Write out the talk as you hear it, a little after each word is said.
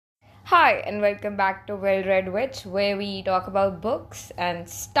Hi, and welcome back to Well Read Witch, where we talk about books and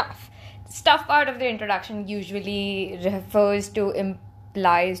stuff. The stuff part of the introduction usually refers to,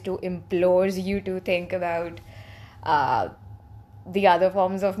 implies to, implores you to think about uh, the other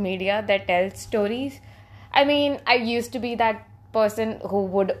forms of media that tell stories. I mean, I used to be that person who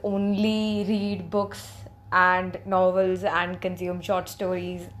would only read books and novels and consume short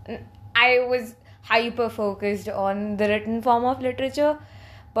stories. I was hyper focused on the written form of literature,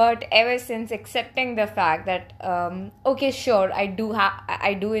 but ever since accepting the fact that okay, sure, I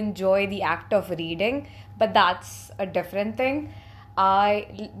do enjoy the act of reading, but that's a different thing.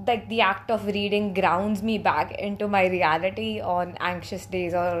 I like the act of reading grounds me back into my reality on anxious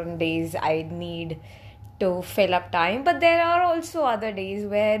days or on days I need to fill up time. But there are also other days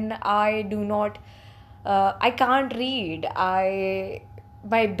when I do not, I can't read. My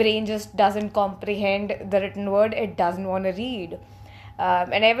brain just doesn't comprehend the written word. It doesn't want to read.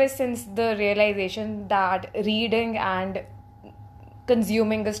 And ever since the realization that reading and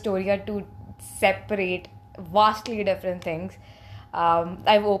consuming a story are two separate, vastly different things,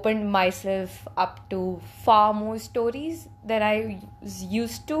 I've opened myself up to far more stories than I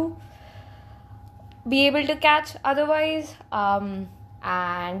used to be able to catch otherwise. And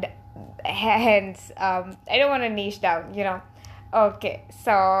hence, I don't want to niche down. Okay,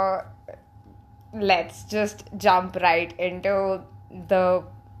 so let's just jump right into the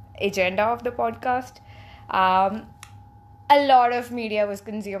agenda of the podcast. Um, a lot of media was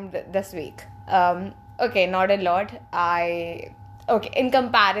consumed this week. Okay, not a lot. In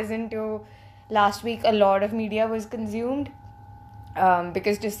comparison to last week, a lot of media was consumed.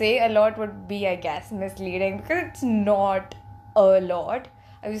 Because to say a lot would be, I guess, misleading because it's not a lot.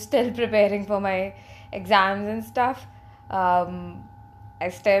 I was still preparing for my exams and stuff. I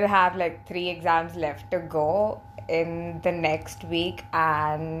still have like 3 exams left to go in the next week,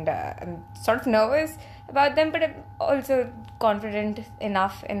 and I'm sort of nervous about them, but I'm also confident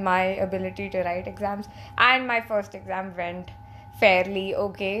enough in my ability to write exams. And my first exam went fairly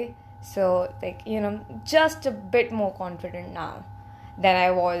okay, so just a bit more confident now than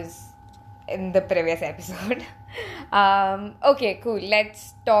I was in the previous episode. Okay, cool.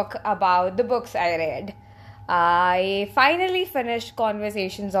 Let's talk about the books I read. I finally finished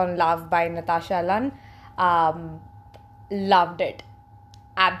Conversations on Love by Natasha Lunn. Loved it.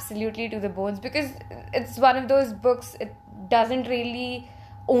 Absolutely to the bones, because it's one of those books, it doesn't really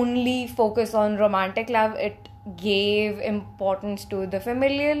only focus on romantic love. It gave importance to the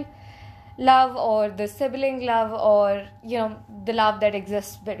familial love or the sibling love, or the love that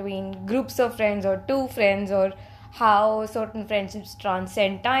exists between groups of friends or two friends, or how certain friendships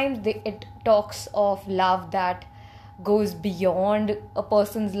transcend time. It talks of love that goes beyond a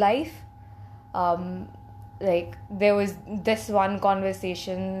person's life. Like, there was this one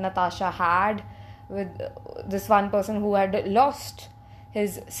conversation Natasha had with this one person who had lost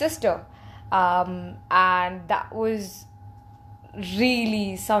his sister, and that was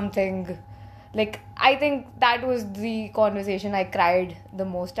really something. Like, I think that was the conversation I cried the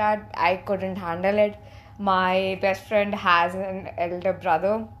most at. I couldn't handle it. My best friend has an elder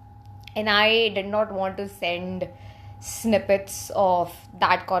brother, and I did not want to send snippets of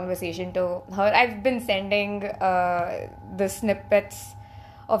that conversation to her. I've been sending the snippets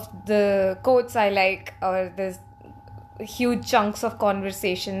of the quotes I like, or the huge chunks of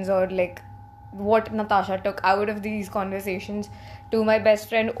conversations, or like what Natasha took out of these conversations, to my best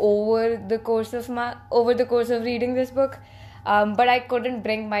friend over the course of reading this book. But I couldn't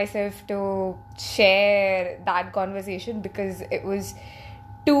bring myself to share that conversation because it was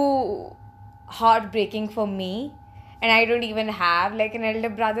too heartbreaking for me, and I don't even have like an elder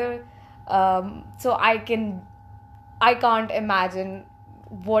brother, so I can't imagine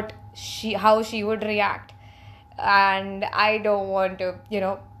how she would react, and I don't want to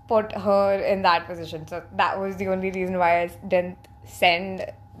put her in that position. So that was the only reason why I didn't send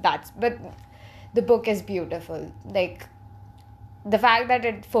that. But the book is beautiful. Like, the fact that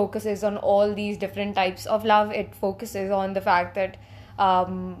it focuses on all these different types of love, it focuses on the fact that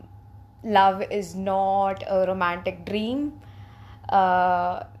love is not a romantic dream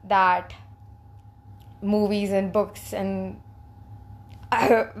that movies and books and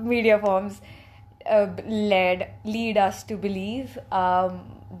media forms lead us to believe,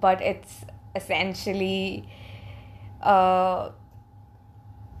 but it's essentially a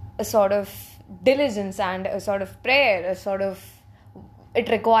sort of diligence and a sort of prayer, it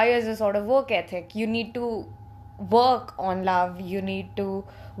requires a sort of work ethic. You need to work on love, you need to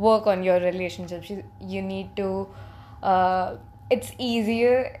work on your relationships, you need to it's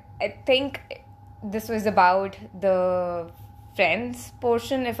easier. I think this was about the friends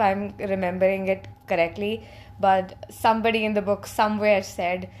portion, if I'm remembering it correctly. But somebody in the book somewhere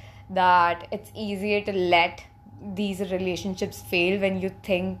said that it's easier to let these relationships fail when you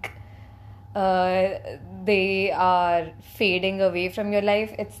think uh, they are fading away from your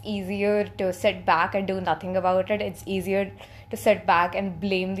life. It's easier to sit back and do nothing about it. It's easier to sit back and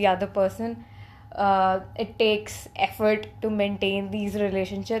blame the other person. It takes effort to maintain these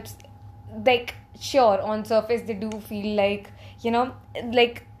relationships. Like, sure, on surface they do feel like,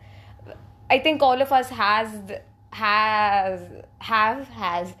 like, I think all of us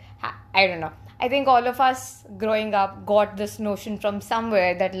I don't know. I think all of us growing up got this notion from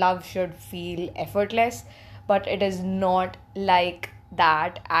somewhere that love should feel effortless, but it is not like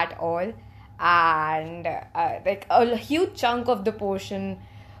that at all. And like a huge chunk of the portion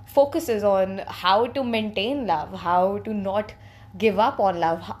focuses on how to maintain love, how to not give up on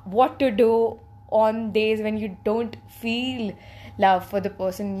love, what to do on days when you don't feel love for the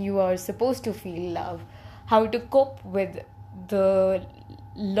person you are supposed to feel love, how to cope with the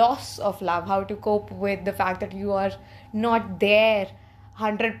loss of love, how to cope with the fact that you are not there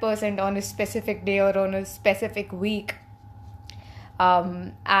 100% on a specific day or on a specific week.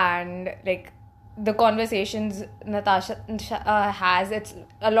 And like the conversations Natasha has, it's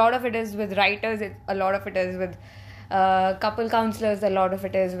a lot of it is with writers, a lot of it is with couple counselors, a lot of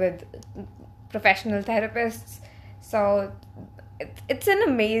it is with professional therapists. So it's an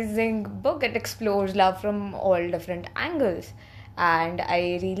amazing book. It explores love from all different angles, and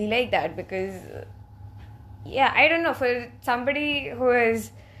I really like that because, yeah, I don't know, for somebody who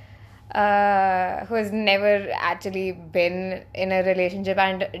has never actually been in a relationship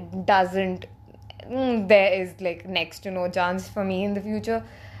and doesn't, there is like next to no chance for me in the future.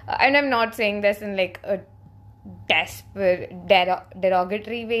 And I'm not saying this in like a desperate,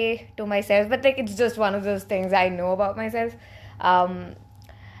 derogatory way to myself, but like it's just one of those things I know about myself. Um,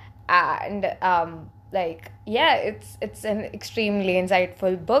 and like, yeah, it's an extremely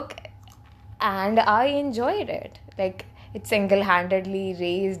insightful book, and I enjoyed it. Like, it single-handedly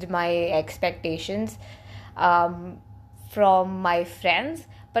raised my expectations from my friends,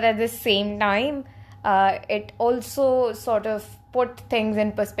 but at the same time, it also sort of put things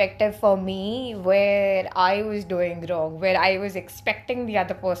in perspective for me where I was doing wrong, where I was expecting the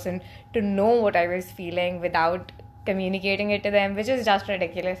other person to know what I was feeling without communicating it to them, which is just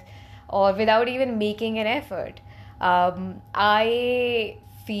ridiculous, or without even making an effort. I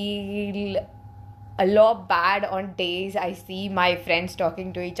feel a lot bad on days I see my friends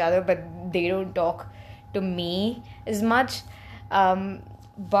talking to each other, but they don't talk to me as much.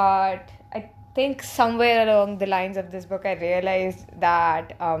 But I think somewhere along the lines of this book, I realized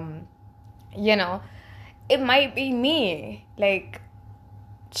that, it might be me. Like,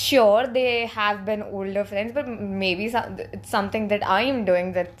 sure, they have been older friends, but maybe it's something that I am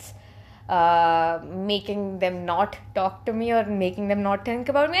doing that's making them not talk to me or making them not think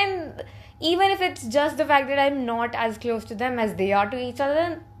about me. And even if it's just the fact that I'm not as close to them as they are to each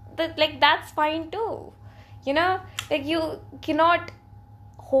other, that's fine too. Like, you cannot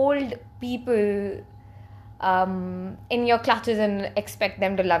hold people in your clutches and expect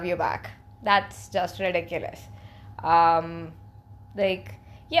them to love you back. That's just ridiculous. Like,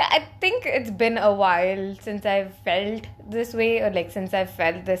 yeah, I think it's been a while since I've felt this way, or like since I've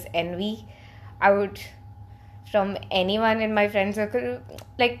felt this envy out from anyone in my friend circle.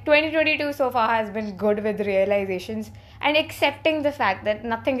 Like, 2022 so far has been good with realizations and accepting the fact that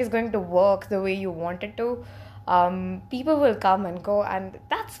nothing is going to work the way you want it to. People will come and go, and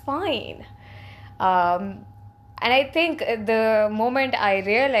that's fine. And I think the moment I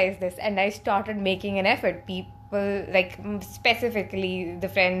realized this and I started making an effort, people, like specifically the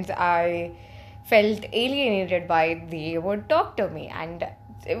friends I felt alienated by, they would talk to me. And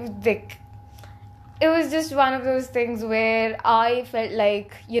it was like, it was just one of those things where I felt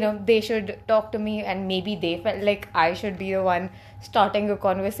like, they should talk to me, and maybe they felt like I should be the one starting a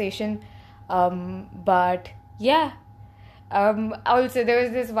conversation. But yeah. Also, there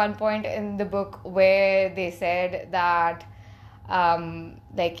was this one point in the book where they said that,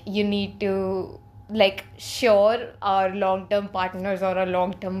 you need to, like, sure, our long-term partners or our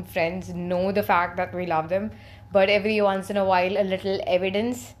long-term friends know the fact that we love them, but every once in a while, a little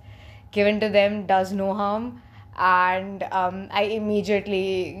evidence given to them does no harm. And I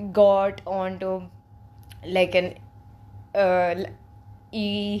immediately got onto like an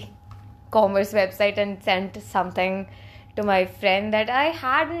e-commerce website and sent something to my friend that I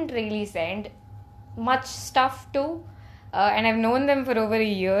hadn't really sent much stuff to. And I've known them for over a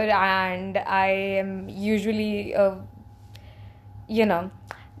year, and I am usually,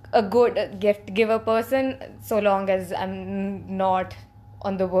 a good gift giver person, so long as I'm not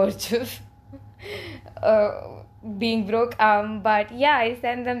on the verge of uh, being broke. But yeah, I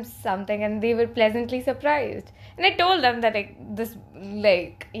sent them something and they were pleasantly surprised. And I told them that I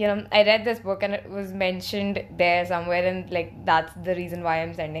read this book and it was mentioned there somewhere, and like that's the reason why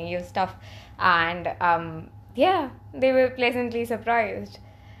I'm sending you stuff. And yeah, they were pleasantly surprised.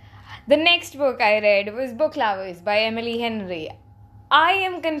 The next book I read was Book Lovers by Emily Henry. I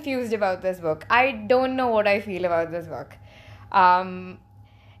am confused about this book. I don't know what I feel about this book. Um,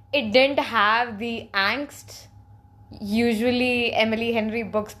 it didn't have the angst usually Emily Henry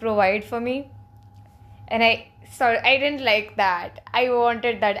books provide for me. And I didn't like that. I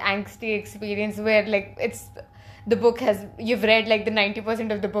wanted that angsty experience where like the book has, you've read like the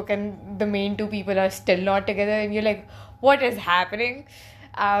 90% of the book and the main two people are still not together and you're like, what is happening?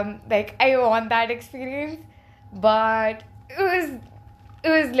 Like I want that experience, but it was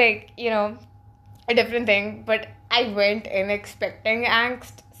like, a different thing. But I went in expecting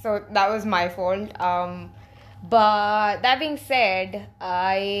angst, so that was my fault. But that being said,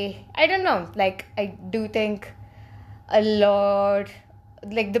 I don't know, like I do think a lot,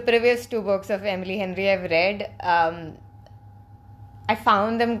 like the previous two books of Emily Henry I've read, I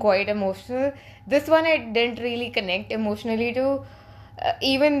found them quite emotional. This one I didn't really connect emotionally to,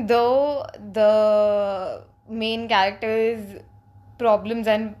 even though the main characters' problems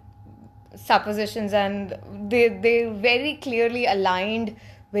and suppositions and they very clearly aligned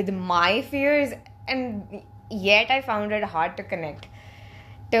with my fears, and yet I found it hard to connect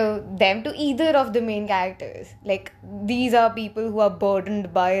to either of the main characters. Like these are people who are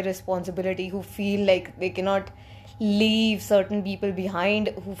burdened by responsibility, who feel like they cannot leave certain people behind,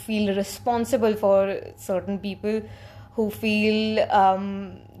 who feel responsible for certain people, who feel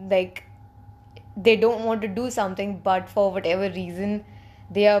like they don't want to do something, but for whatever reason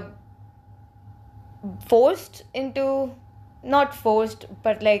they are forced into, not forced,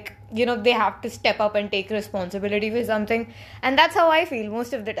 but like they have to step up and take responsibility for something. And that's how I feel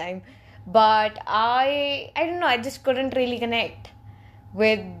most of the time. But I don't know, I just couldn't really connect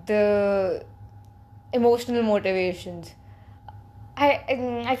with the emotional motivations.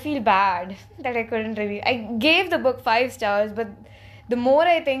 I feel bad that I couldn't really. I gave the book 5 stars, but the more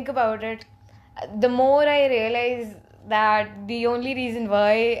I think about it, the more I realize that the only reason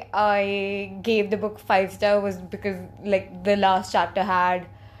why I gave the book 5 star was because like the last chapter had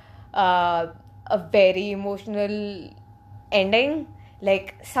a very emotional ending.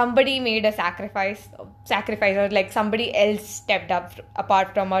 Like somebody made a sacrifice, or like somebody else stepped up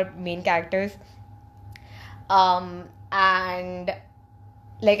apart from our main characters. And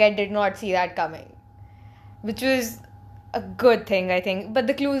like I did not see that coming, which was a good thing, I think. But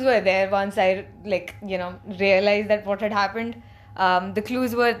the clues were there once I realized that what had happened. The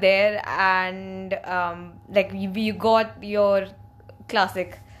clues were there, and like you got your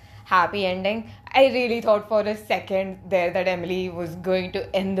classic happy ending. I really thought for a second there that Emily was going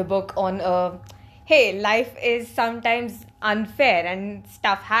to end the book on a, hey, life is sometimes unfair and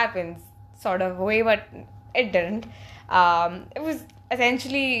stuff happens sort of way, but it didn't. It was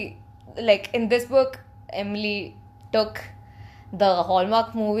essentially like in this book, Emily took the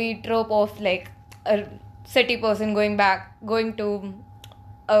Hallmark movie trope of like a city person going to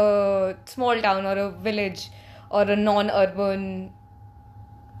a small town or a village or a non-urban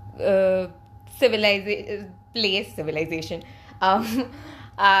civilization,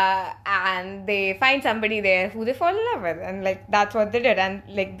 and they find somebody there who they fall in love with, and like that's what they did. And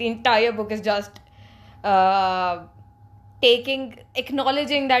like the entire book is just uh,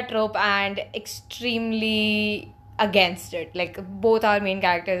 acknowledging that trope and extremely against it. Like both our main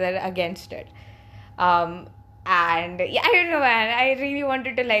characters are against it. And yeah, I don't know, man. I really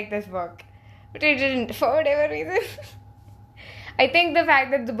wanted to like this book, but I didn't for whatever reason. I think the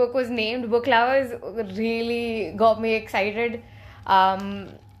fact that the book was named Book Lovers really got me excited.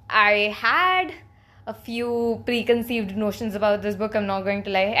 I had a few preconceived notions about this book. I'm not going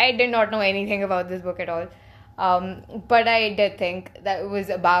to lie. I did not know anything about this book at all. But I did think that it was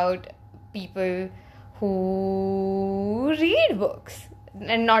about people who read books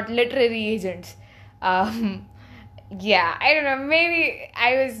and not literary agents. Yeah, I don't know. Maybe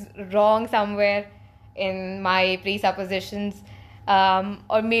I was wrong somewhere in my presuppositions.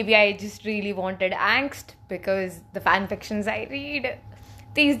 Or maybe I just really wanted angst because the fan fictions I read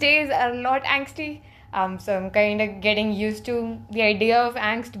these days are a lot angsty. So I'm kind of getting used to the idea of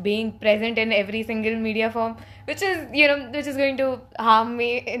angst being present in every single media form, which is going to harm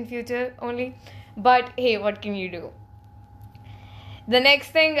me in future only. But hey, what can you do? The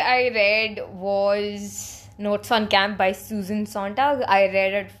next thing I read was Notes on Camp by Susan Sontag. I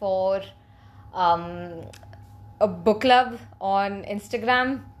read it for um, a book club on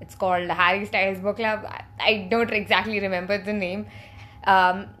Instagram. It's called Harry Styles Book Club. I don't exactly remember the name.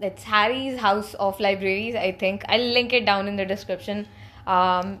 It's Harry's House of Libraries, I think. I'll link it down in the description.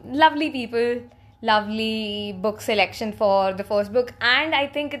 Lovely people, lovely book selection for the first book, and I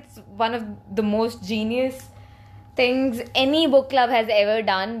think it's one of the most genius things any book club has ever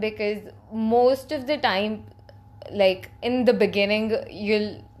done, because most of the time, like in the beginning,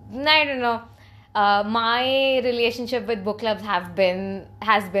 I don't know, my relationship with book clubs has been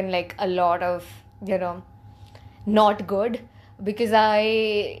like a lot of, not good, because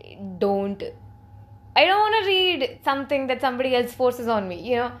I don't want to read something that somebody else forces on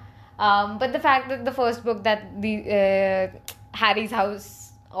me, but the fact that the first book that the Harry's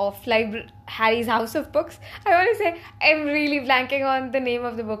House of Books, I want to say, I'm really blanking on the name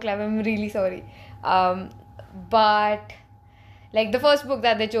of the book club. I'm really sorry. But like the first book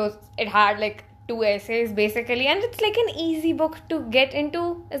that they chose, it had like 2 essays basically, and it's like an easy book to get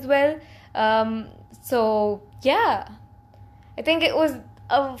into as well. So yeah, I think it was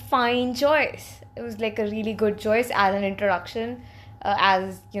a fine choice. It was like a really good choice as an introduction,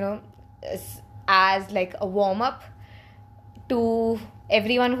 as like a warm up to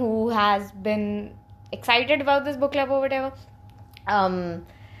everyone who has been excited about this book club or whatever.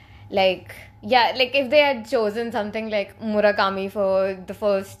 Like if they had chosen something like Murakami for the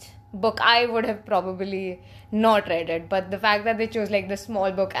first book, I would have probably not read it. But the fact that they chose like the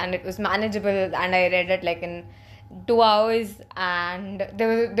small book and it was manageable, and I read it like in 2 hours, and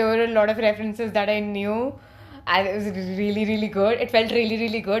there were a lot of references that I knew, and it was really, really good. It felt really,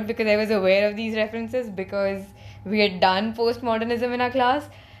 really good because I was aware of these references because we had done postmodernism in our class.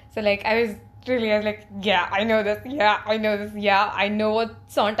 So like I was like, yeah, I know this, yeah, I know this, yeah, I know what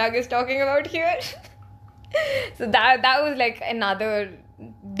Sontag is talking about here. So that was like another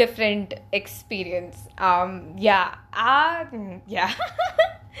different experience. Yeah.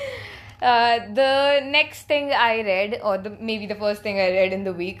 The next thing I read, or maybe the first thing I read in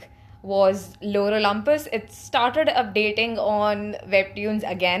the week, was Lore Olympus. It started updating on Webtoons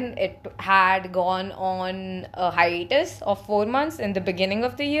again. It had gone on a hiatus of 4 months in the beginning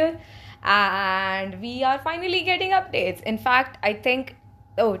of the year, and we are finally getting updates. In fact, I think,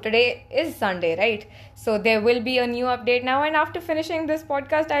 today is Sunday, right? So there will be a new update now, and after finishing this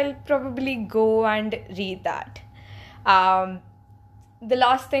podcast, I'll probably go and read that. The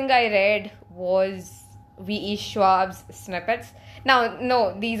last thing I read was V.E. Schwab's snippets. Now,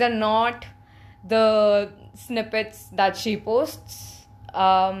 no, these are not the snippets that she posts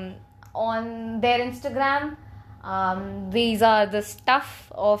on their Instagram. These are the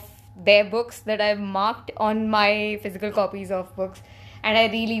stuff of their books that I've marked on my physical copies of books. And I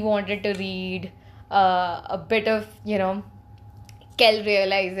really wanted to read a bit of, Kel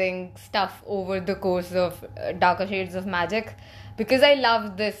realizing stuff over the course of Darker Shades of Magic, because I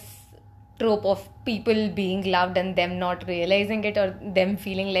love this trope of people being loved and them not realizing it, or them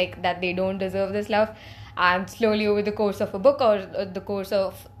feeling like that they don't deserve this love, and slowly over the course of a book or the course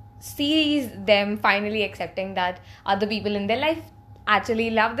of series, them finally accepting that other people in their life actually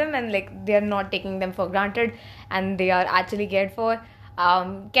love them, and like they're not taking them for granted and they are actually cared for.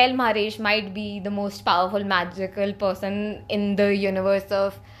 Kel Maharesh might be the most powerful magical person in the universe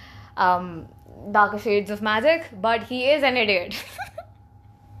of Darker Shades of Magic, but he is an idiot.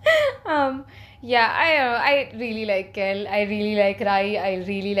 I really like Kel. I really like Rai. I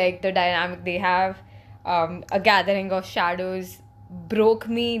really like the dynamic they have. A Gathering of Shadows broke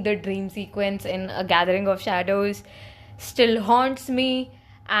me. The dream sequence in A Gathering of Shadows still haunts me,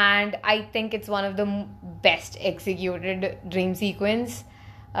 and I think it's one of the best executed dream sequence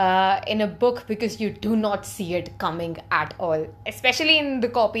in a book, because you do not see it coming at all, especially in the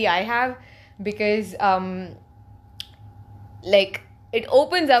copy I have, because it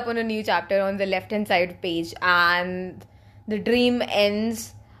opens up on a new chapter on the left hand side page, and the dream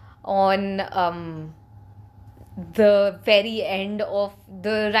ends on the very end of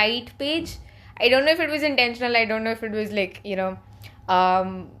the right page. I don't know if it was intentional. I don't know if it was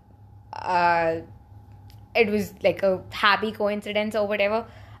it was like a happy coincidence or whatever.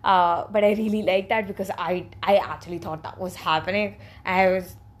 But I really like that, because I actually thought that was happening. I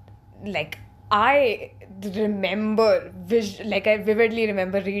was like, I vividly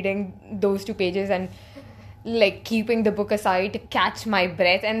remember reading those 2 pages and like keeping the book aside to catch my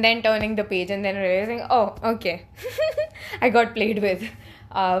breath, and then turning the page and then realizing, oh, okay, I got played with.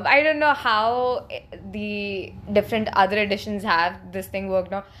 I don't know how the different other editions have this thing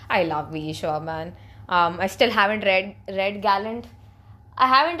worked out. I love V.E. Schwab, man. I still haven't read Gallant. I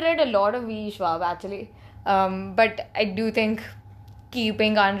haven't read a lot of V.E. Schwab, actually. But I do think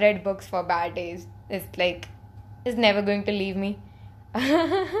keeping unread books for bad days is never going to leave me.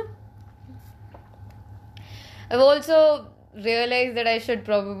 I've also realized that I should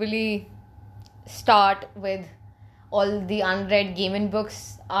probably start with all the unread gaming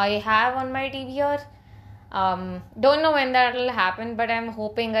books I have on my TBR. Don't know when that will happen, but I'm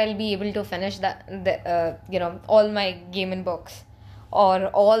hoping I'll be able to finish all my gaming books, or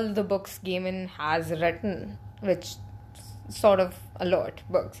all the books Gaiman has written, which sort of a lot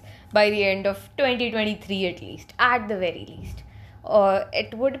books, by the end of 2023 at least, at the very least.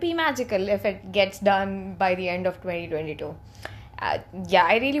 It would be magical if it gets done by the end of 2022. Yeah,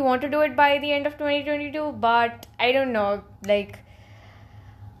 I really want to do it by the end of 2022, but I don't know, like,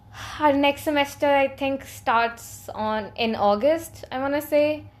 our next semester I think starts in August, I want to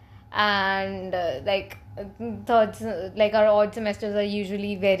say, and our odd semesters are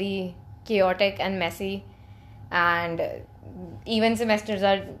usually very chaotic and messy, and even semesters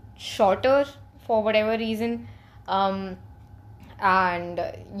are shorter for whatever reason. And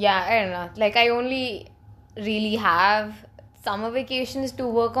yeah, I don't know, like, I only really have summer vacations to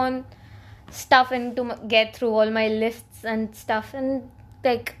work on stuff and to get through all my lists and stuff, and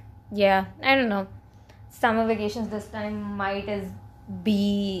like, yeah, I don't know, summer vacations this time might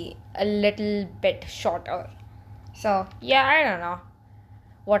be a little bit shorter. So yeah, I don't know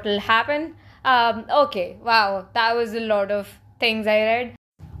what will happen. Okay, wow, that was a lot of things I read.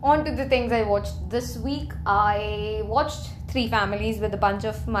 On to the things I watched this week. I watched Three Families with a bunch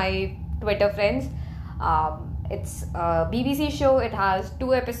of my Twitter friends. It's a BBC show. It has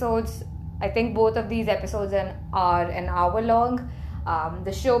 2 episodes. I think both of these episodes are an hour long.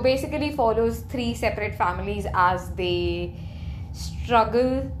 The show basically follows 3 separate families as they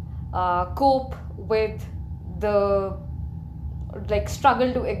cope with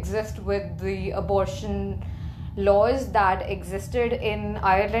struggle to exist with the abortion laws that existed in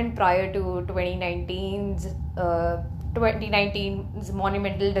Ireland prior to 2019's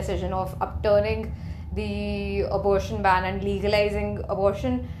monumental decision of upturning the abortion ban and legalizing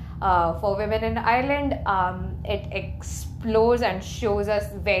abortion for women in Ireland. It explores and shows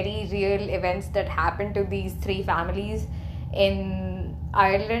us very real events that happened to these 3 families in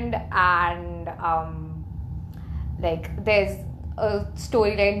Ireland, and there's a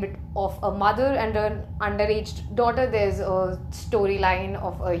storyline of a mother and an underage daughter. There's a storyline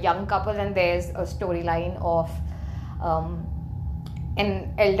of a young couple, and there's a storyline of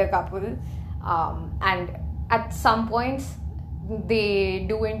an elder couple. And at some points, they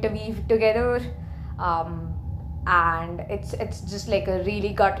do interweave together, and it's just like a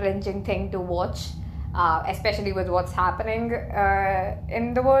really gut-wrenching thing to watch, especially with what's happening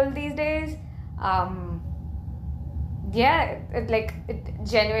in the world these days. It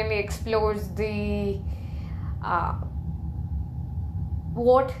genuinely explores the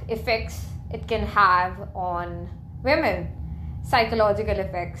what effects it can have on women, psychological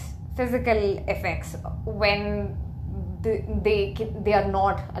effects, physical effects, when they are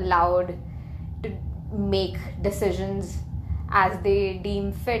not allowed to make decisions as they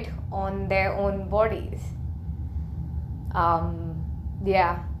deem fit on their own bodies.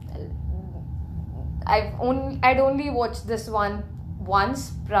 I'd only watched this one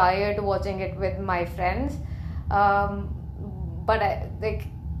once prior to watching it with my friends, but the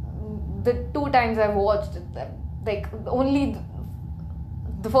 2 times I've watched it, only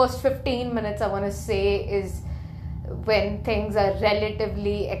the first 15 minutes I want to say is when things are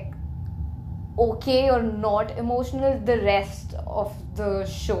relatively okay or not emotional. The rest of the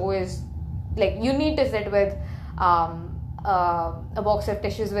show is you need to sit with a box of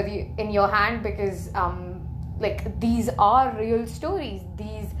tissues with you in your hand, because these are real stories.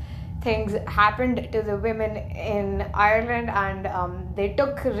 These things happened to the women in Ireland, and they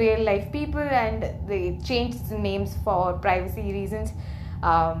took real life people and they changed the names for privacy reasons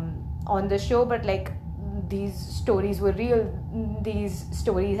on the show, but these stories were real. These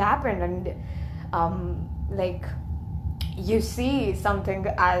stories happened, and you see something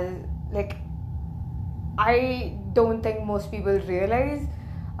as I don't think most people realize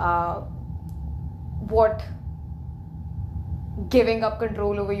what giving up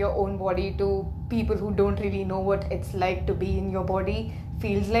control over your own body to people who don't really know what it's like to be in your body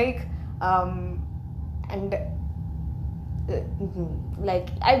feels like.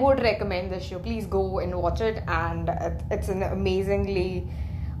 I would recommend this show. Please go and watch it, and it's an amazingly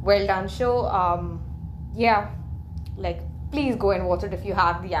well done show. Please go and watch it if you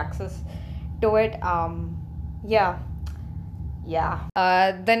have the access to it.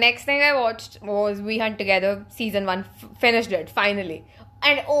 The next thing I watched was We Hunt Together season 1. Finished it finally,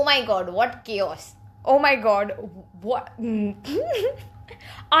 and oh my god, what chaos! Oh my god, what?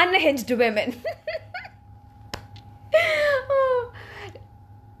 Unhinged women.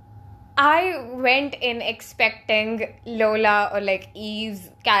 I went in expecting Lola or like Eve's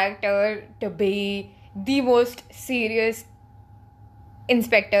character to be the most serious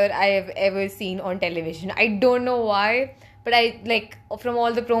inspector I have ever seen on television. I don't know why, but I like from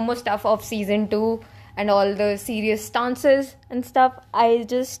all the promo stuff of season 2 and all the serious stances and stuff, I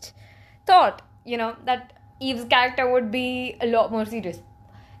just thought, that Eve's character would be a lot more serious.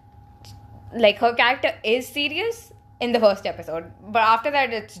 Like her character is serious in the first episode, but after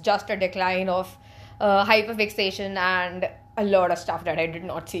that it's just a decline of hyperfixation and a lot of stuff that I did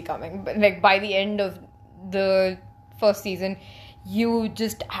not see coming. But like by the end of the first season, you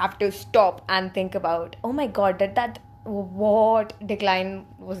just have to stop and think about, oh my god, that what decline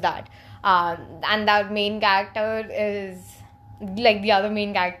was that? And that main character is like the other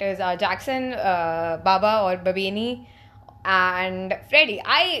main characters are Jackson, Baba or Babeni, and Freddy.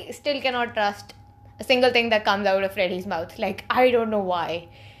 I still cannot trust a single thing that comes out of Freddy's mouth. Like, I don't know why.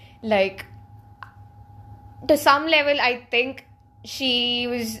 Like, to some level, I think she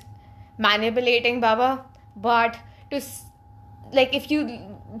was manipulating Baba, but like, if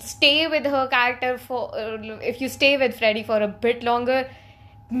you stay with her character if you stay with Freddy for a bit longer,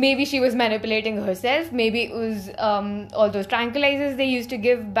 maybe she was manipulating herself. Maybe it was all those tranquilizers they used to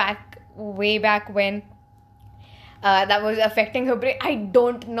give way back when. That was affecting her brain. I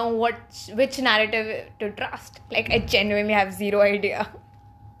don't know which narrative to trust. Like, I genuinely have zero idea.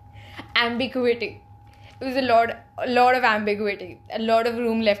 Ambiguity. It was a lot of ambiguity. A lot of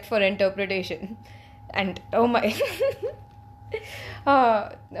room left for interpretation. And oh my,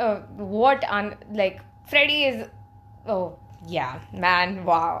 like Freddy is. Oh yeah, man!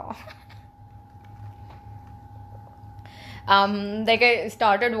 Wow. Like I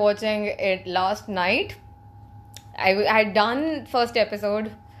started watching it last night. I had done first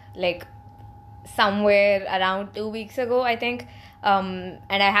episode like somewhere around 2 weeks ago, I think. And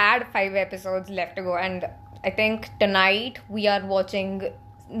I had 5 episodes left to go. And I think tonight we are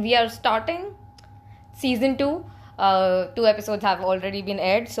starting season 2. 2 episodes have already been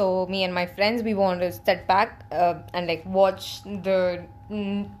aired. So me and my friends, we want to sit back and like watch the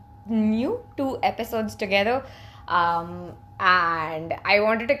new 2 episodes together. And I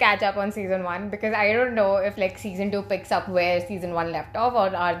wanted to catch up on season 1 because I don't know if like season 2 picks up where season 1 left off,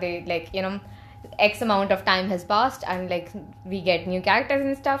 or are they like, X amount of time has passed and like we get new characters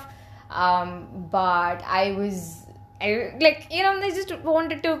and stuff. But I just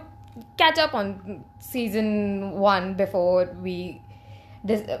wanted to catch up on season 1 before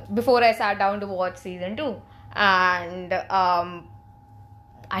I sat down to watch season 2, and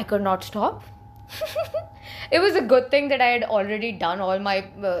I could not stop. It was a good thing that I had already done all my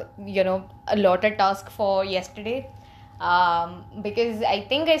allotted task for yesterday, because I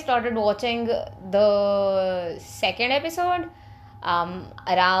think I started watching the second episode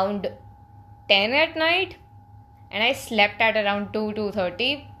around 10 at night, and I slept at around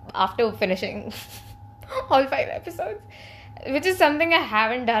 2:30 after finishing all 5 episodes, which is something I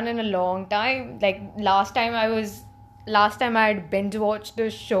haven't done in a long time. Like last time I had binge watched a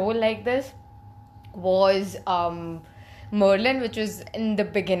show like this was Merlin, which was in the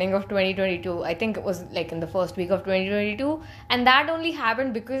beginning of 2022. I think it was like in the first week of 2022, and that only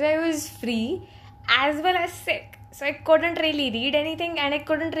happened because I was free as well as sick. So I couldn't really read anything, and I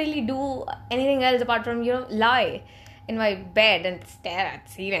couldn't really do anything else apart from, lie in my bed and stare at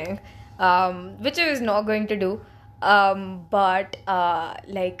ceiling, which I was not going to do. But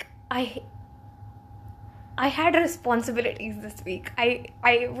I had responsibilities this week.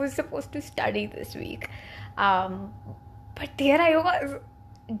 I was supposed to study this week. But there I was,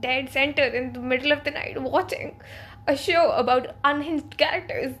 dead center in the middle of the night, watching a show about unhinged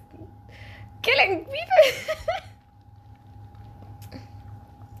characters killing people.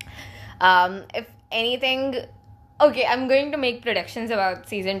 If anything, okay, I'm going to make predictions about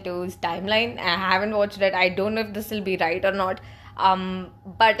season 2's timeline. I haven't watched it. I don't know if this will be right or not.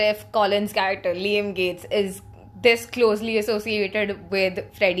 But if Colin's character, Liam Gates, is this closely associated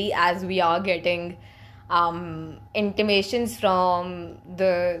with Freddy, as we are getting intimations from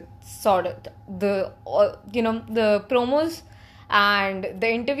the the promos and the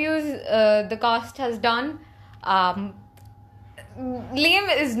interviews the cast has done, Liam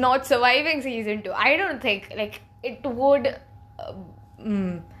is not surviving season 2. I don't think like it would.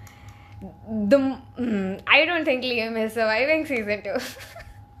 I don't think Liam is surviving season 2.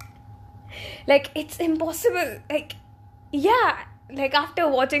 Like, it's impossible. Like, yeah, like after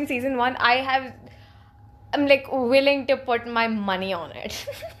watching season 1, I'm like willing to put my money on it.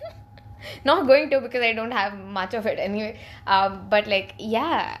 Not going to, because I don't have much of it anyway. But like,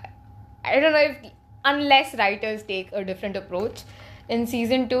 yeah, I don't know if, unless writers take a different approach in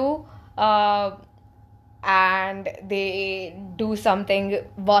season 2, and they do something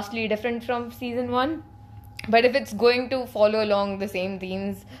vastly different from season 1. But if it's going to follow along the same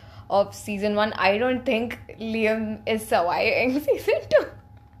themes of season 1, I don't think Liam is surviving season 2.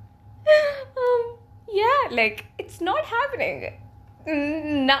 Yeah, like, it's not happening.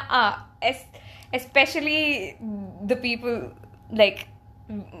 Nah, especially the people, like,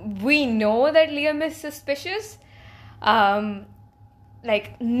 we know that Liam is suspicious.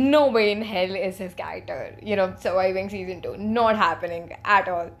 Like, no way in hell is his character, surviving season 2. Not happening at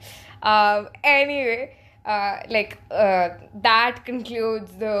all. Anyway, that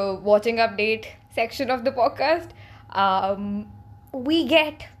concludes the watching update section of the podcast. We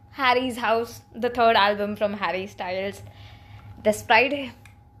get Harry's House, the third album from Harry Styles, this Friday.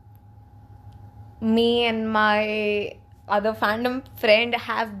 Me and my other fandom friend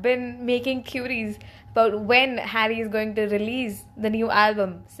have been making queries about when Harry is going to release the new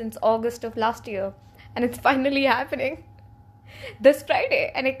album since August of last year. And it's finally happening this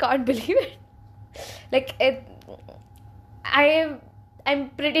Friday, and I can't believe it. I'm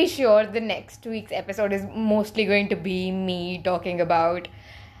pretty sure the next week's episode is mostly going to be me talking about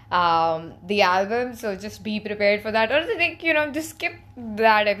the album, so just be prepared for that, or just skip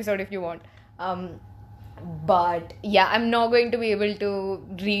that episode if you want. But yeah, I'm not going to be able to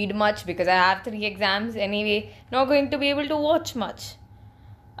read much because I have 3 exams anyway. Not going to be able to watch much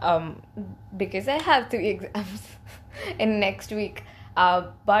because I have 3 exams in next week.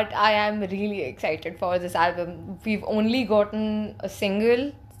 But I am really excited for this album. We've only gotten a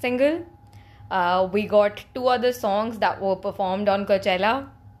single. We got 2 other songs that were performed on Coachella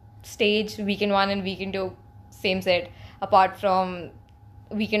stage, weekend 1 and weekend 2, same set, apart from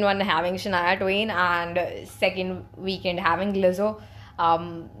weekend 1 having Shania Twain and second weekend having Lizzo.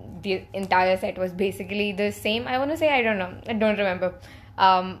 The entire set was basically the same, I want to say. I don't remember.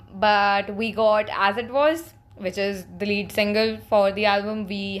 But we got As It Was, which is the lead single for the album.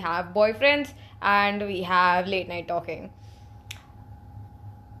 We have Boyfriends, and we have Late Night Talking.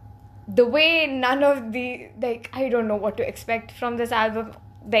 The way none of the, I don't know what to expect from this album.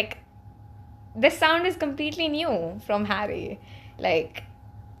 This sound is completely new from Harry.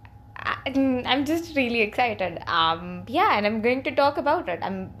 I'm just really excited. Yeah, and I'm going to talk about it.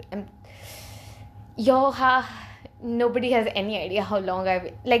 Nobody has any idea how long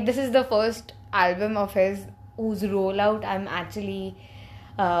this is the first album of his whose rollout I'm actually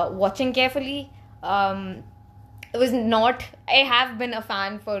watching carefully. It was not, I have been a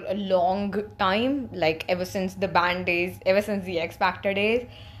fan for a long time, ever since the band days, ever since the X Factor days,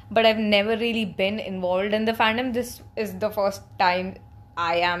 but I've never really been involved in the fandom. This is the first time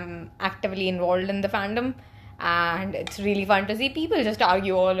I am actively involved in the fandom, and it's really fun to see people just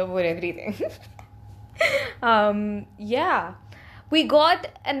argue all over everything. Yeah. We got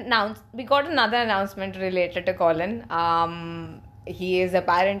another announcement related to Colin. He is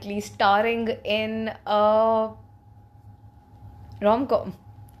apparently starring in a rom-com.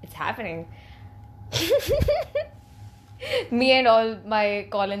 It's happening. Me and all my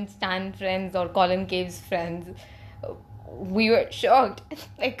Colin Stan friends, or Colin Caves friends, we were shocked.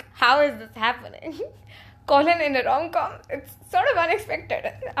 How is this happening? Colin in a rom-com? It's sort of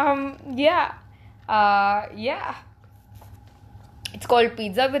unexpected. Yeah. It's called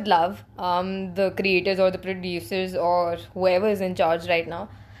Pizza with Love. The creators or the producers or whoever is in charge right now,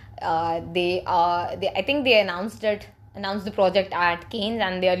 I think they announced the project at Cannes,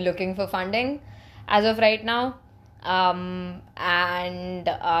 and they are looking for funding as of right now.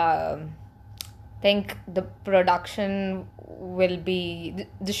 Think the production will be,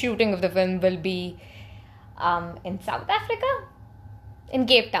 the shooting of the film will be in South Africa, in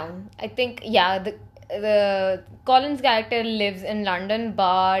Cape Town. I think, yeah, the Colin's character lives in London,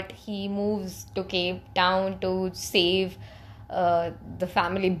 but he moves to Cape Town to save the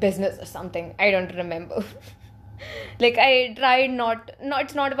family business or something. I don't remember. I tried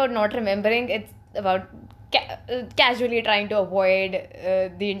it's not about not remembering, it's about casually trying to avoid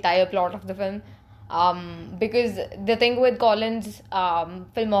the entire plot of the film. Because the thing with Colin's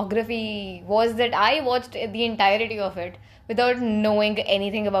filmography was that I watched the entirety of it without knowing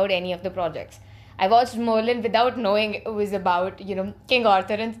anything about any of the projects. I watched Merlin without knowing it was about, King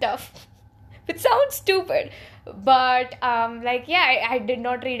Arthur and stuff. Which sounds stupid. But, I did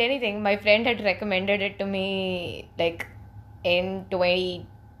not read anything. My friend had recommended it to me, in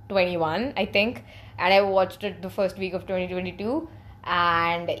 2021, I think. And I watched it the first week of 2022.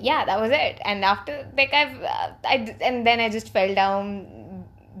 And, yeah, that was it. And after, and then I just fell down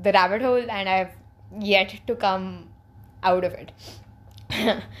the rabbit hole, and I've yet to come out of it.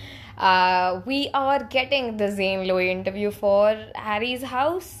 We are getting the Zane Lowe interview for Harry's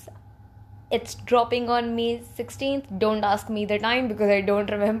House. It's dropping on May 16th. Don't ask me the time because I don't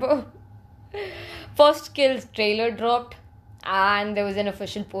remember. First Kills trailer dropped, and there was an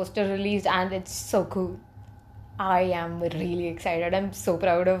official poster released, and it's so cool. I am really excited. I'm so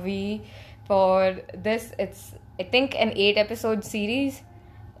proud of V for this. It's, I think, an 8-episode series.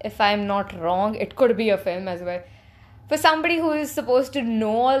 If I'm not wrong, it could be a film as well. For somebody who is supposed to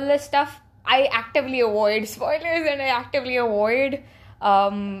know all this stuff, I actively avoid spoilers, and I actively avoid,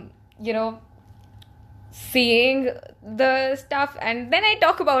 seeing the stuff. And then I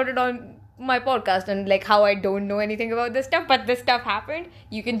talk about it on my podcast and like how I don't know anything about this stuff, but this stuff happened.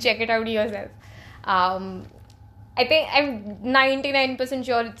 You can check it out yourself. I think I'm 99%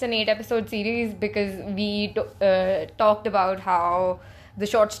 sure it's an 8-episode series because we talked about how the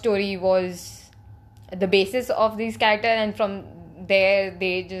short story was the basis of these characters, and from there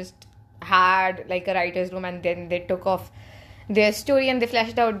they just had like a writer's room, and then they took off their story and they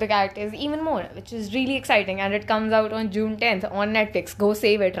fleshed out the characters even more, which is really exciting. And it comes out on June 10th on Netflix. Go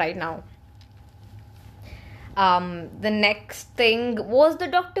save it right now. The next thing was the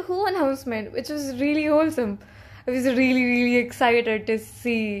Doctor Who announcement, which was really wholesome. I was really, really excited to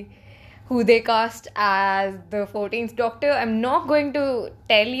see who they cast as the 14th Doctor. I'm not going to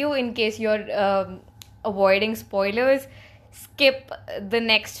tell you in case you're avoiding spoilers. Skip the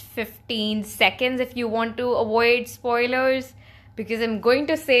next 15 seconds if you want to avoid spoilers, because I'm going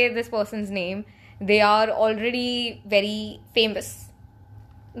to say this person's name. They are already very famous,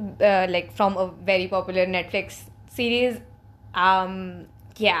 like from a very popular Netflix series. I'm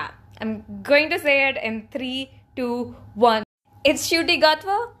going to say it in 3, 2, 1. It's Ncuti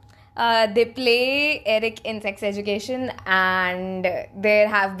Gatwa. They play Eric in Sex Education, and there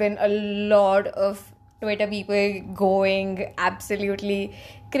have been a lot of Twitter people going absolutely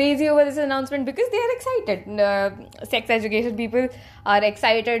crazy over this announcement because they are excited. Sex Education people are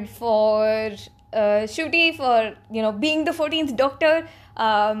excited for Ncuti for being the 14th Doctor.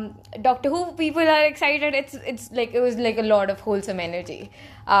 Doctor Who people are excited. It's like it was like a lot of wholesome energy.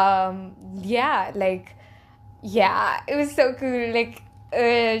 It was so cool. Like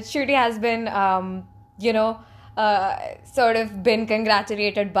Ncuti has been sort of been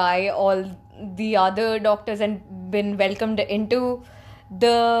congratulated by all the other doctors and been welcomed into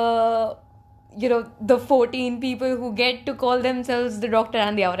the 14 people who get to call themselves the Doctor,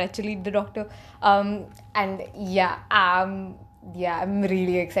 and they are actually the Doctor. I'm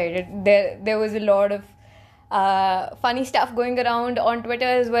really excited. There was a lot of funny stuff going around on Twitter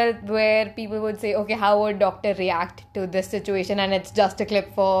as well, where people would say, okay, how would Doctor react to this situation? And it's just a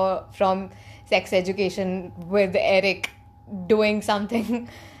clip from Sex Education with Eric doing something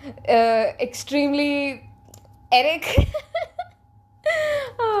extremely Eric.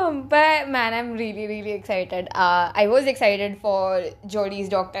 But man, I'm really, really excited. I was excited for Jodie's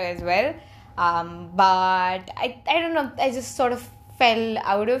Doctor as well. But I don't know, I just sort of fell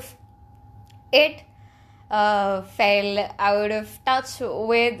out of it. Fell out of touch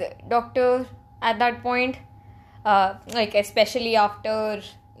with Doctor at that point. Especially after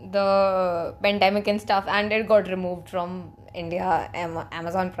the pandemic and stuff, and it got removed from India,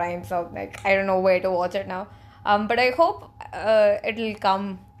 Amazon Prime, so I don't know where to watch it now. But I hope it'll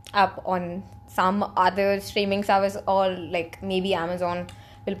come up on some other streaming service, or maybe Amazon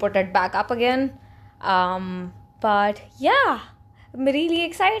will put it back up again. But yeah, I'm really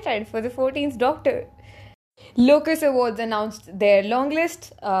excited for the 14th Doctor. Locus Awards announced their long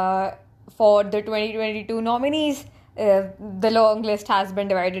list for the 2022 nominees. The long list has been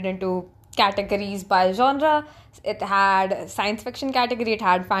divided into categories by genre. It had science fiction category, it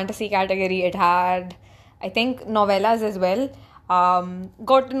had fantasy category, it had, I think, novellas as well.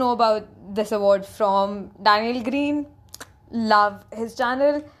 Got to know about this award from Daniel Green. Love his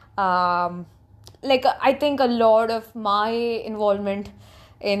channel. I think a lot of my involvement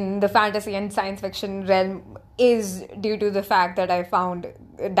in the fantasy and science fiction realm is due to the fact that I found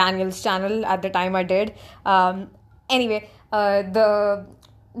Daniel's channel at the time I did. Anyway, the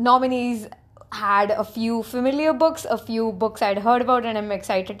nominees had a few familiar books, a few books I'd heard about and I'm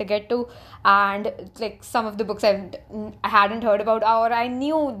excited to get to, and some of the books I hadn't heard about, or I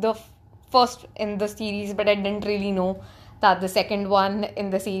knew the first in the series but I didn't really know that the second one in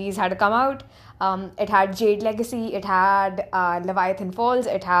the series had come out. It had Jade Legacy, it had Leviathan Falls,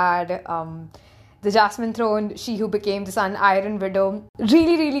 it had The Jasmine Throne, She Who Became the Sun, Iron Widow.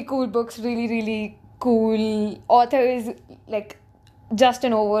 Really, really cool books, really, really cool authors, just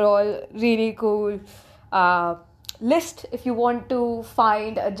an overall really cool list if you want to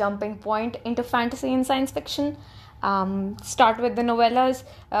find a jumping point into fantasy and science fiction. Start with the novellas.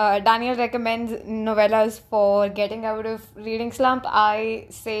 Daniel recommends novellas for getting out of reading slump. I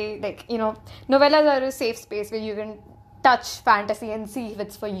say, novellas are a safe space where you can touch fantasy and see if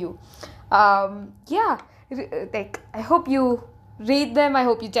it's for you. I hope you read them. I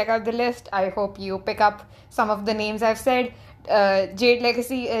hope you check out the list. I hope you pick up some of the names I've said. Jade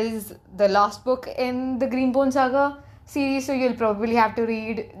Legacy is the last book in the Greenbone Saga series, so you'll probably have to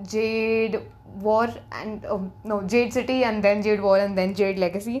read Jade City, and then Jade War, and then Jade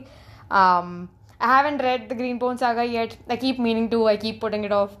Legacy. I haven't read the Greenbone Saga yet. I keep meaning to. I keep putting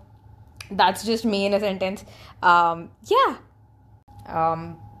it off. That's just me in a sentence. Anshul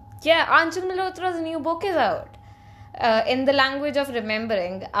Malhotra's new book is out. In the language of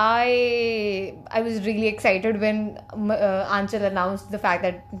remembering. I was really excited when Anchal announced the fact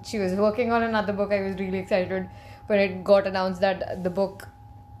that she was working on another book. I was really excited when it got announced that the book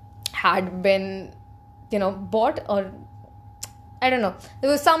had been, bought, or I don't know. There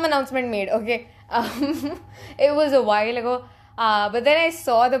was some announcement made, okay? It was a while ago. But then I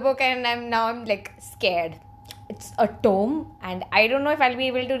saw the book and I'm like scared. It's a tome and I don't know if I'll be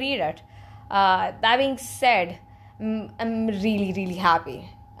able to read it. That being said, I'm really, really happy.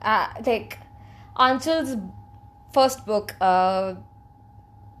 Anchal's first book,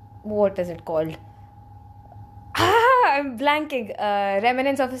 what is it called? I'm blanking.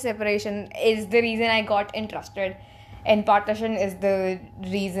 Remnants of a Separation is the reason I got interested in Partition, is the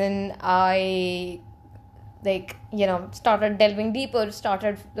reason I started delving deeper,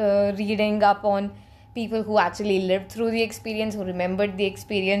 started reading up on people who actually lived through the experience, who remembered the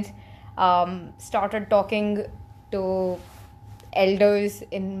experience, started talking to elders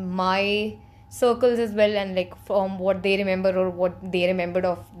in my circles as well, and from what they remember or what they remembered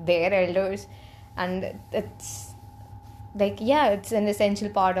of their elders. And it's it's an essential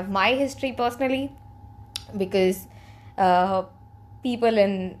part of my history personally, because people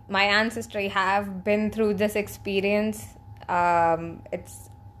in my ancestry have been through this experience. It's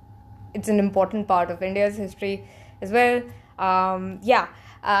an important part of India's history as well.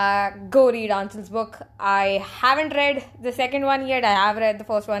 Go read Anchal's book. I haven't read the second one yet. I have read the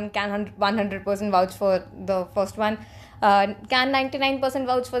first one. Can 100% vouch for the first one. Can 99%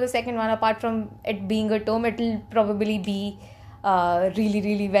 vouch for the second one. Apart from it being a tome, it'll probably be really,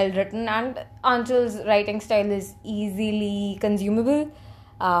 really well written, and Anchal's writing style is easily consumable.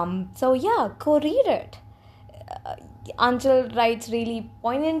 Go read it. Anchal writes really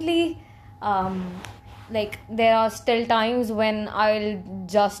poignantly. There are still times when I'll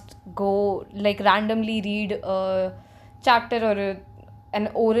just go randomly read a chapter or an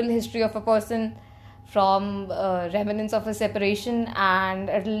oral history of a person from Remnants of a Separation, and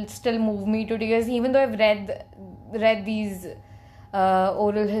it'll still move me to tears, even though I've read these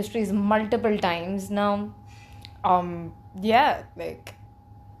oral histories multiple times now.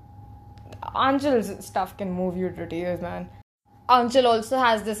 Anchal's stuff can move you to tears, man. Anchal also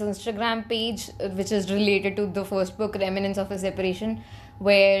has this Instagram page which is related to the first book, Remnants of a Separation,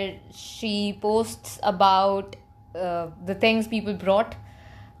 where she posts about the things people brought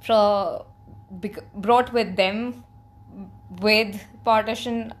with them, with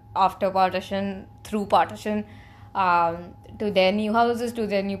partition, after partition, through partition, to their new houses, to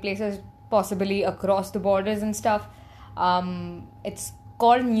their new places, possibly across the borders and stuff. It's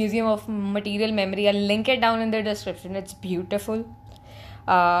called Museum of Material Memory. I'll link it down in the description. It's beautiful.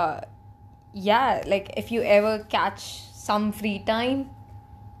 If you ever catch some free time,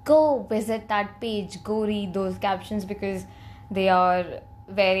 go visit that page, go read those captions, because they are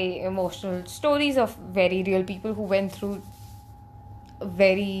very emotional stories of very real people who went through a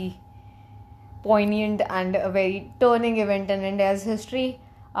very poignant and a very turning event in India's history.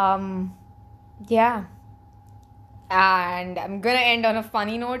 And I'm gonna end on a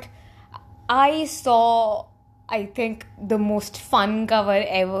funny note. I saw, I think, the most fun cover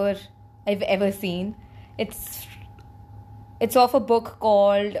I've ever seen. It's of a book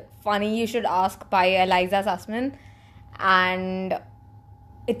called Funny You Should Ask by Eliza Sussman, and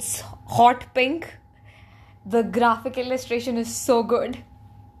it's hot pink. The graphic illustration is so good.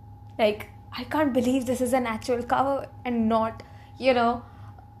 I can't believe this is an actual cover and not, a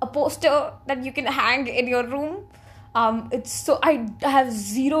poster that you can hang in your room. I have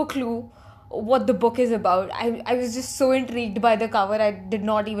zero clue what the book is about. I was just so intrigued by the cover, I did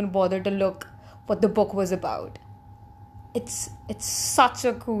not even bother to look what the book was about. It's such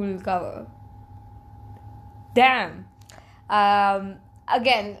a cool cover. Damn.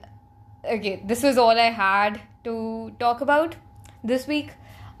 This was all I had to talk about this week.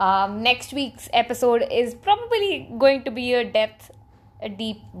 Next week's episode is probably going to be a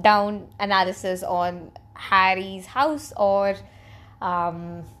deep down analysis on Harry's house, or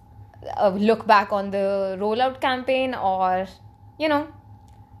a look back on the rollout campaign, or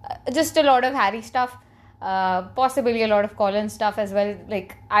just a lot of Harry stuff. Possibly a lot of Colin stuff as well.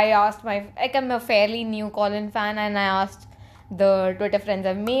 Like, I'm a fairly new Colin fan, and I asked the Twitter friends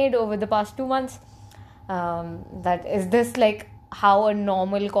I've made over the past 2 months, that is this like how a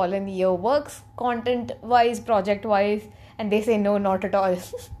normal Colin year works, content wise, project wise, and they say no, not at all.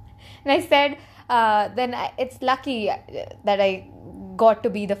 And I said, it's lucky that I got to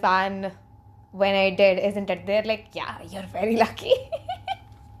be the fan when I did, isn't it? They're like, yeah, you're very lucky.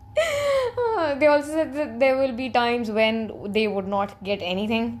 They also said that there will be times when they would not get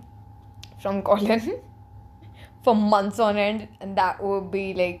anything from Colin for months on end, and that would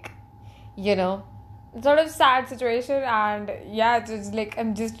be like, sort of sad situation. And yeah, it's just like,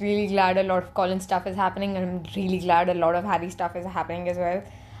 I'm just really glad a lot of Colin stuff is happening, and I'm really glad a lot of Harry stuff is happening as well.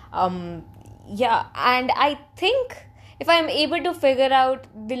 Yeah, and I think if I'm able to figure out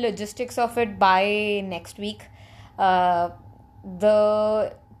the logistics of it by next week, the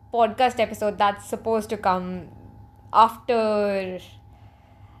podcast episode that's supposed to come after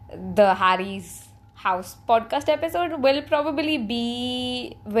the Harry's house podcast episode will probably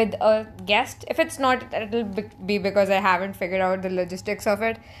be with a guest. If it's not, it'll be because I haven't figured out the logistics of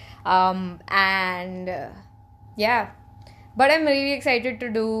it. Yeah, but I'm really excited to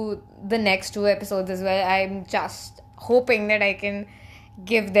do the next 2 episodes as well. I'm just hoping that I can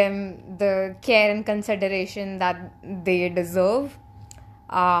give them the care and consideration that they deserve.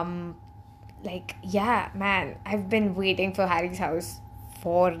 Yeah, man, I've been waiting for Harry's house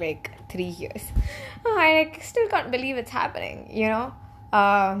for like 3 years. I still can't believe it's happening,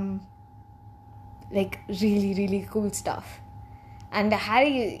 really, really cool stuff. And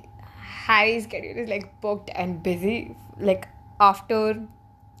Harry's schedule is like booked and busy, like after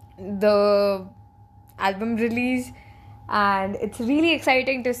the album release, and it's really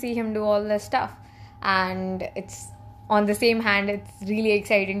exciting to see him do all this stuff. And it's on the same hand, it's really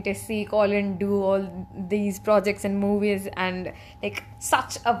exciting to see Colin do all these projects and movies, and like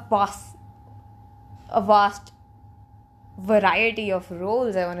such a vast variety of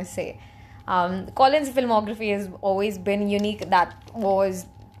roles, I want to say. Colin's filmography has always been unique. That was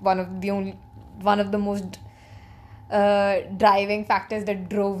one of the most driving factors that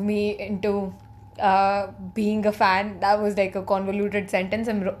drove me into being a fan. That was like a convoluted sentence.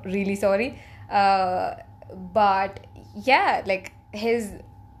 I'm really sorry. But yeah, like his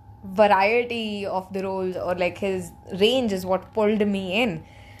variety of the roles, or like his range, is what pulled me in,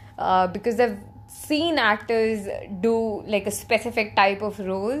 because I've seen actors do like a specific type of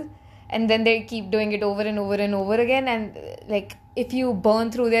role, and then they keep doing it over and over and over again, and like if you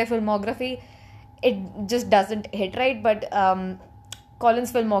burn through their filmography, it just doesn't hit right. But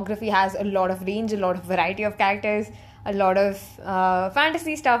Colin's filmography has a lot of range, a lot of variety of characters, a lot of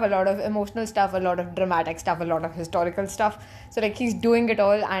fantasy stuff, a lot of emotional stuff, a lot of dramatic stuff, a lot of historical stuff. So like he's doing it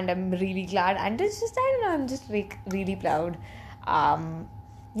all, and I'm really glad. And it's just, I don't know, I'm just like really proud.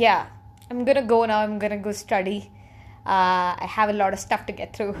 Yeah, I'm gonna go now. I'm gonna go study. I have a lot of stuff to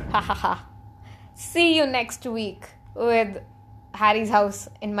get through. Ha ha ha. See you next week with Harry's house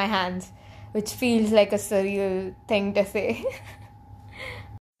in my hands, which feels like a surreal thing to say.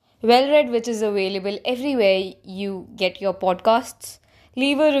 Well Read, which is available everywhere you get your podcasts.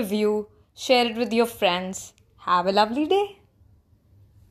 Leave a review, share it with your friends. Have a lovely day.